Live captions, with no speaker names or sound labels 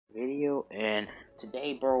video, and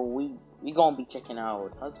today, bro, we gonna be checking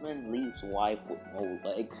out husband leaves wife with no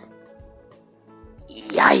legs.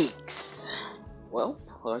 Yikes! Well,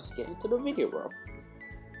 let's get into the video, bro.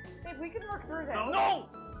 Babe, we can work through this. No!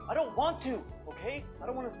 I don't want to, okay? I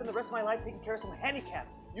don't want to spend the rest of my life taking care of some handicap.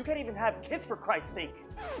 You can't even have kids for Christ's sake.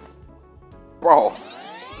 Bro.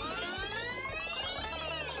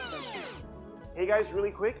 Hey guys,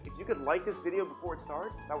 really quick, if you could like this video before it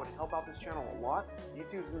starts, that would help out this channel a lot.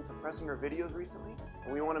 YouTube's been suppressing our videos recently,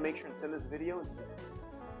 and we want to make sure and send this video.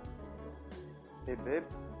 Hey babe,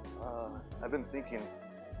 I've been thinking,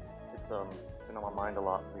 it's been on my mind a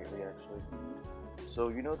lot lately actually. So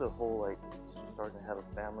you know the whole like starting to have a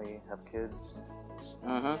family, have kids?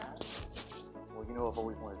 Mm-hmm. Well, you know I've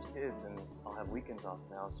always wanted kids and I'll have weekends off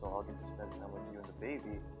now, so I'll get to spend time with you and the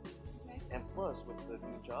baby. And plus, with the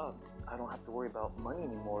new job, I don't have to worry about money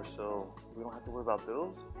anymore, so we don't have to worry about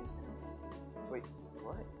bills. Wait,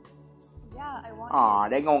 what? Yeah, I want. Aw,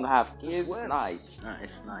 they gonna have Since kids? when? Nice. No.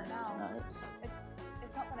 Nice. It's not that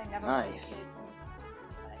I never wanted Nice. kids, but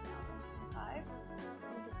now I'm 25. I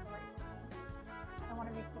think it's the right time. I don't want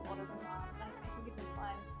to be too old as a mom. I think it'd be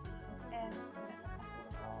fun. And if I have a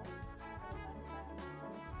little girl, my best friend.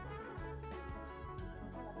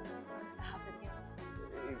 I have the deal.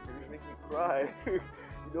 Hey, you're gonna make me cry. You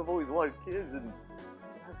know I've always wanted kids, and I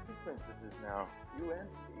have two princesses now, you and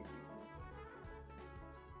the baby.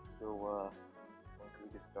 So, when can we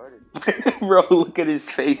get started? Bro, look at his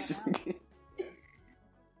face.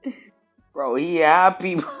 Bro, he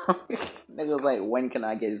happy, bro. Nigga's like, when can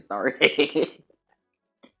I get started?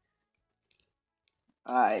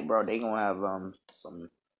 Alright, bro, they gonna have some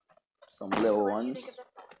little What did you think ones. of this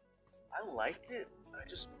one? I liked it. I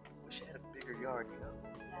just wish I had a bigger yard, you know?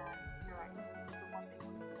 Yeah, you're right. The one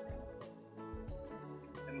thing.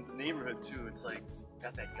 And the neighborhood too, it's like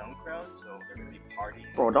got that young crowd, so they're gonna be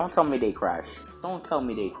partying. Bro, don't tell me they crash. Don't tell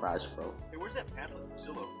me they crash, bro. Hey, where's that padlock?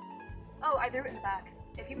 Zillow. Oh, I threw it in the back.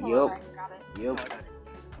 If you pull Yup. over, I can grab it. Yup. I got it.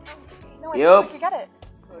 No, I Yup. think you get it.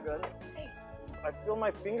 I got it. Hey. I feel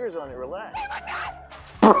my fingers on it, relax.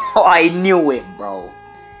 Bro, I knew it, bro.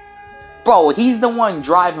 Bro, he's the one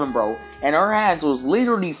driving, bro. And her hands was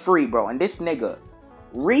literally free, bro. And this nigga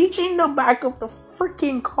reaching the back of the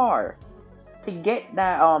freaking car to get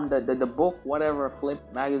that the book, whatever,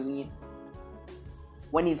 flip magazine.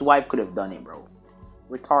 When his wife could have done it, bro.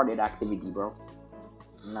 Retarded activity, bro.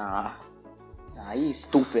 Nah, you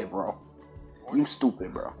stupid, bro. You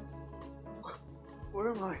stupid, bro. Where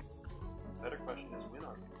am I? Better question is, when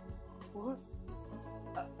are you? What?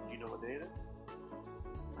 Do you know what day it is?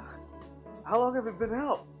 How long have it been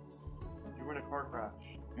out? You were in a car crash.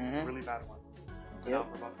 A Mm-hmm. really bad one. Been Yep. out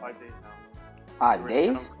for about 5 days now. 5 You were in a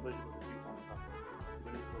days? head-on collision with a Yukon truck. You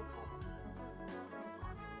went into a coma.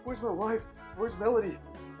 Where's my wife? Where's Melody?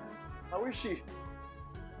 How is she?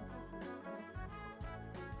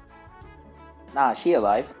 Nah, she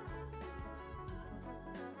alive.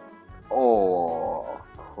 Oh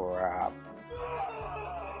crap.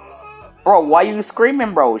 Bro, why you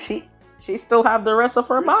screaming, bro? She still have the rest of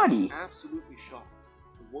her Chris was body. absolutely shocked.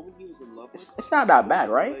 The woman he was in love with. It's not that bad,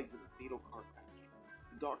 broke her right? legs in a fatal car crash.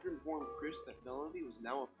 The doctor informed Chris that Melody was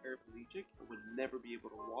now a paraplegic and would never be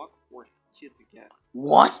able to walk or have kids again.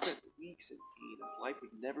 What? Chris spent weeks in pain as life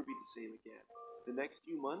would never be the same again. The next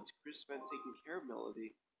few months, Chris spent taking care of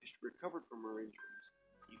Melody as she recovered from her injuries.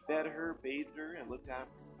 He fed her, bathed her, and looked after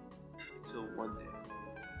her until one day.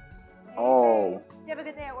 Oh. Did you have a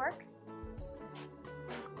good day at work?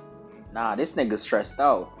 Nah, this nigga stressed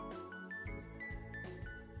out.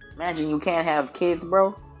 Imagine you can't have kids,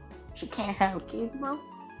 bro. She can't have kids, bro.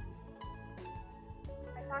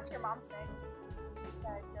 I talked to your mom today. She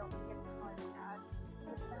said don't forget to call your dad.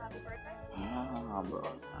 Wish him a happy birthday. Nah, bro.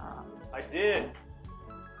 Nah. I did.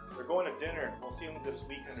 We're going to dinner. We'll see him this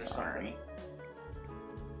weekend or something.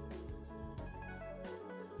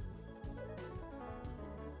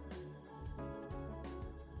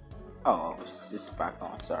 Oh, it's just back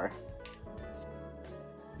on. Sorry.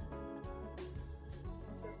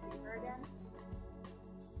 Go see her again.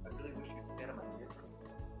 I really wish you'd stand on my business.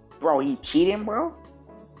 Bro, he cheating, bro?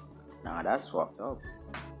 Nah, that's fucked up.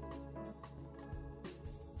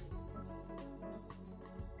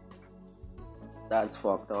 That's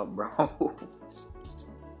fucked up, bro.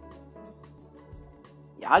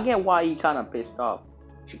 Yeah, I get why he kind of pissed off.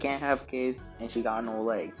 She can't have kids and she got no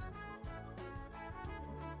legs.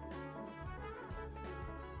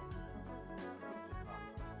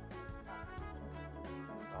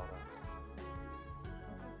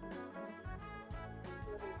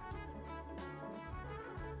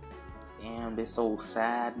 Damn, this so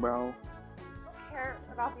sad, bro. I don't care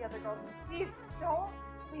about the other girls. Please don't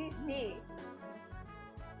Leave me.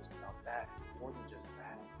 It's not that. It's more than just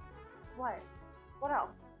that. What? What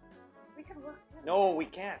else? We can work through No, we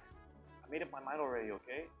can't. I made up my mind already,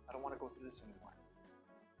 okay? I don't want to go through this anymore.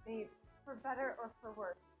 Babe, for better or for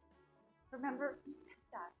worse. Remember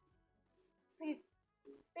that. Please.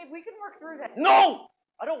 Babe, we can work through this. No!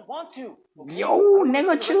 I don't want to! Okay? Yo, I don't wanna nigga, spend the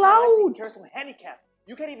rest chill of my life out. taking care of some handicap.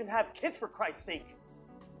 You can't even have kids for Christ's sake.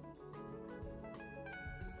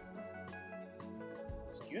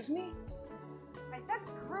 Excuse me? I said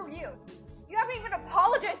screw you. You haven't even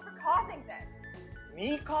apologized for causing this.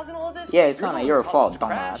 Me causing all of this? Yeah, it's You're the kinda one your who caused fault, us to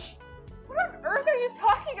crash. dumbass. What on earth are you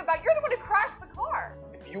talking about? You're the one who crashed the car.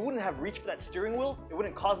 If you wouldn't have reached for that steering wheel, it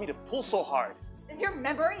wouldn't cause me to pull so hard. Is your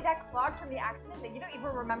memory that clogged from the accident that you don't even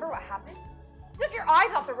remember what happened? You took your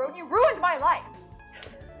eyes off the road and you ruined my life.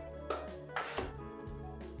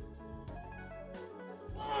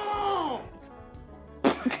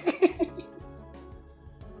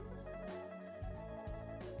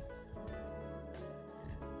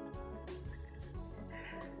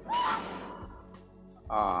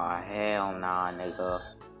 Aw, hell nah, nigga.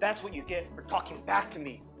 That's what you get for talking back to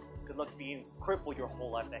me. Good luck being crippled your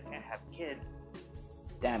whole life that can't have kids.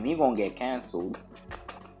 Damn, you gonna get canceled.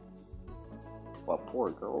 What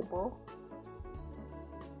poor girl, bro?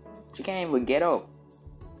 She can't even get up.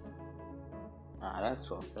 Nah, that's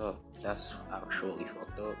fucked up. That's actually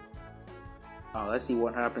fucked up. Oh, let's see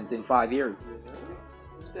what happens in 5 years.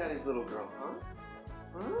 Who's Daddy's little girl, huh?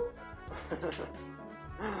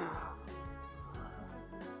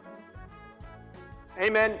 Hey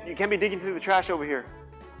man, you can't be digging through the trash over here.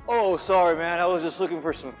 Oh, sorry, man. I was just looking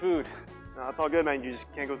for some food. No, it's all good, man. You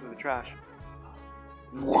just can't go through the trash.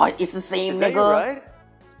 What? It's the same Is nigga? that your ride?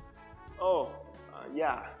 Oh,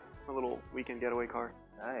 yeah. A little weekend getaway car.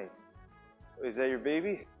 Nice. Is that your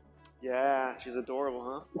baby? Yeah, she's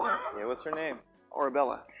adorable, huh? Yeah, what's her name?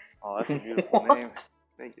 Arabella. Oh, that's a beautiful What? name.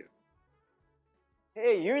 Thank you.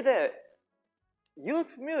 Hey, you're that. You look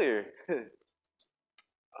familiar.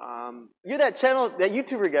 Um, You're that channel, that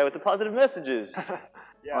YouTuber guy with the positive messages.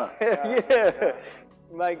 yeah. Yeah.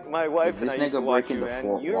 My wife Is this and I used to nigga watch breaking you, the man.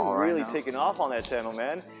 fourth You're wall right really now? taking off on that channel,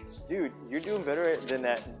 man. Dude, you're doing better than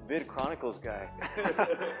that Vid Chronicles guy.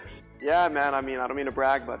 Yeah, man. I mean, I don't mean to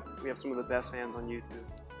brag, but we have some of the best fans on YouTube.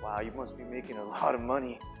 Wow, you must be making a lot of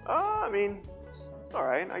money. I mean, it's all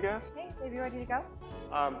right, I guess. Hey, baby, ready to go?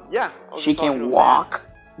 Yeah. I was She just talking to can a walk?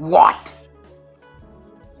 What?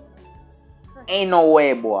 Ain't no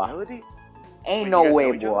way, boy. Melody? Ain't Wait, no you guys way,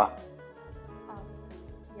 know each boy. other?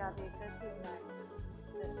 Yeah, babe, this is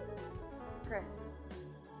mine. This is Chris.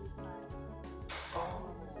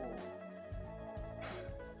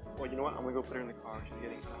 Well, you know what? I'm gonna go put her in the car. She's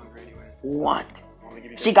getting kind of hungry anyways. What? I'm gonna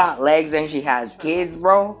give you She guys- got legs and she has kids,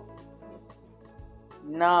 bro?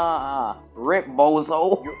 Nah. Rip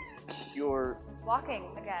bozo. You're... Walking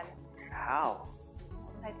again. How?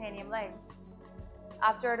 Titanium legs.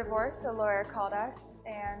 After a divorce, a lawyer called us,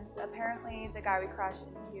 and apparently the guy we crashed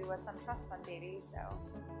into was some trust fund baby, so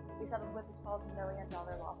we settled with a $12 million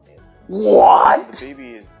lawsuit. What? The baby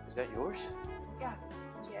is that yours? Yeah,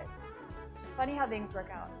 she is. Funny how things work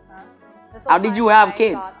out, huh? This How whole did time you have I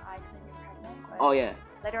kids? thought I couldn't get pregnant, but Oh, yeah.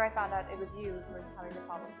 later I found out it was you who was having the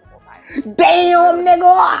problem the whole time. Damn,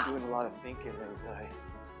 nigga! Doing a lot of thinking every day.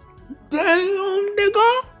 Damn,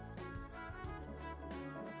 nigga!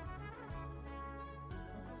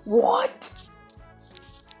 What?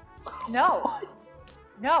 No!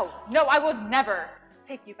 No, I will never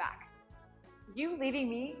take you back. You leaving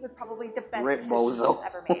me was probably the best Rip decision bozo. you've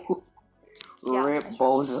ever made. Yeah, Rip I trust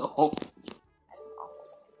bozo. That was awful.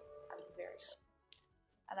 I was very hurt.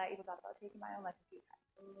 And I even thought about taking my own life a few times.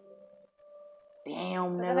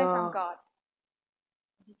 Damn, But then I found nigga. God.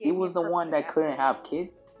 He gave me was a the purpose one in that couldn't everything. have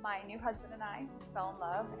kids? My new husband and I fell in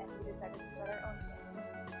love, and we decided to start our own family.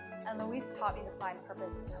 And Luis taught me to find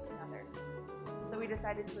purpose in helping others. So we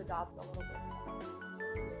decided to adopt a little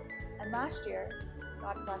bit. And last year,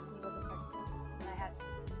 God blessed me with a pregnancy, and I had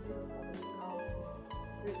a beautiful baby girl.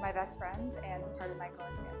 He was my best friend and part of my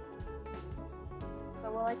growing family.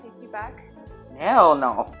 So will I take you back? Hell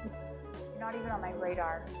no. You're not even on my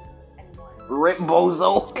radar anymore. Rip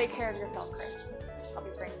bozo. Take care of yourself, Chris. I'll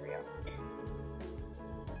be praying for you.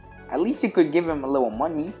 At least you could give him a little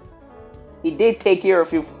money. He did take care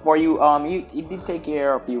of you for you. He did take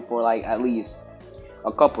care of you for like at least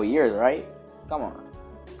a couple years, right? Come on,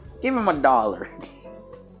 give him $1.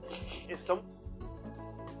 If someone's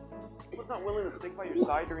not willing to stick by your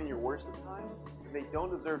side during your worst of times, they don't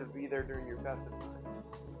deserve to be there during your best of times.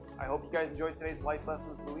 I hope you guys enjoyed today's life lesson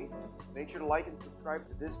with Luis. Make sure to like and subscribe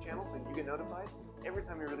to this channel so you get notified every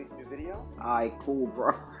time we release a new video. Alright, cool,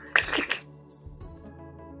 bro.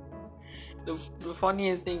 The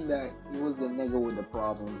funniest thing that he was the nigga with the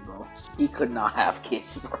problems, bro. He could not have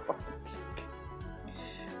kids, bro.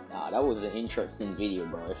 Nah, that was an interesting video,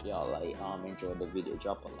 bro. If y'all like enjoyed the video,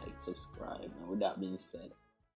 drop a like, subscribe, and with that being said,